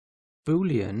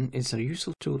Boolean is a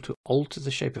useful tool to alter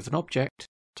the shape of an object,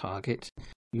 target,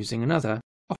 using another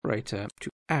operator to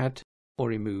add or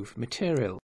remove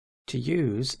material. To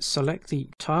use, select the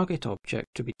target object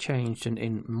to be changed and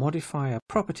in Modifier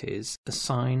Properties,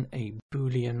 assign a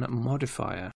Boolean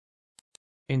modifier.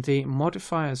 In the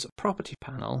Modifiers Property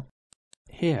panel,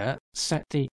 here set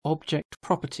the object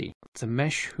property, the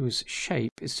mesh whose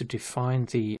shape is to define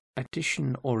the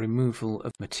addition or removal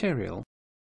of material.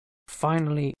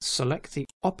 Finally, select the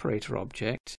operator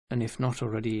object and, if not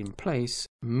already in place,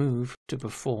 move to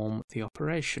perform the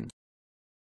operation.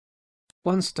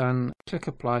 Once done, click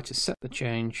Apply to set the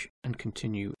change and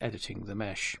continue editing the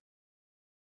mesh.